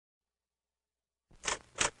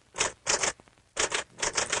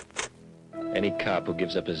Any cop who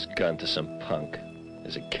gives up his gun to some punk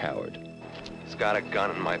is a coward. He's got a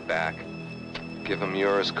gun in my back. Give him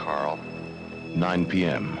yours, Carl. 9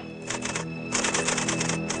 p.m.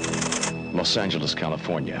 Los Angeles,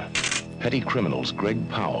 California. Petty criminals Greg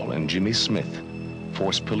Powell and Jimmy Smith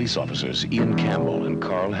force police officers Ian Campbell and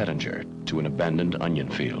Carl Hettinger to an abandoned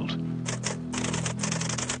onion field.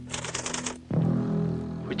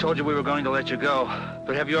 We told you we were going to let you go,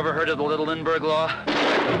 but have you ever heard of the Little Lindbergh Law?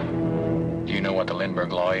 Do you know what the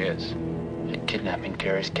Lindbergh Law is? Kidnapping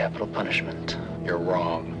carries capital punishment. You're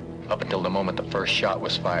wrong. Up until the moment the first shot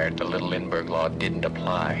was fired, the Little Lindbergh Law didn't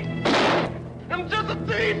apply. I'm just a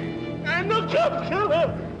thief! I'm no cop killer!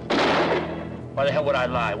 Why the hell would I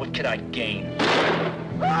lie? What could I gain?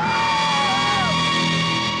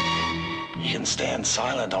 You can stand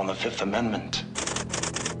silent on the Fifth Amendment.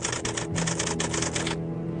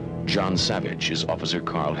 John Savage is Officer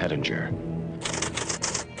Carl Hettinger.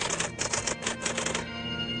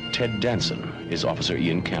 Ted Danson is Officer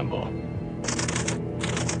Ian Campbell.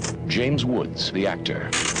 James Woods, the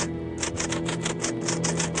actor,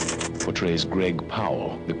 portrays Greg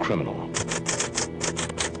Powell, the criminal.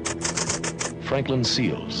 Franklin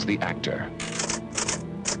Seals, the actor,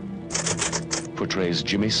 portrays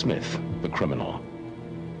Jimmy Smith, the criminal.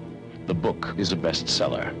 The book is a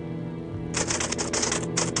bestseller.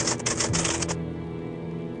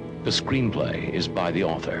 The screenplay is by the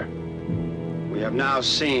author. We have now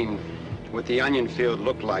seen what the onion field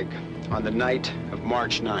looked like on the night of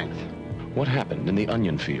March 9th. What happened in the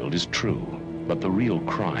onion field is true, but the real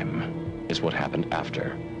crime is what happened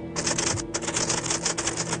after.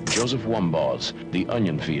 Joseph Wumbaugh's The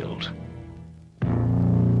Onion Field.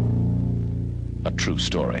 A true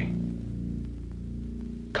story.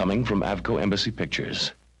 Coming from Avco Embassy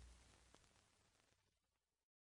Pictures.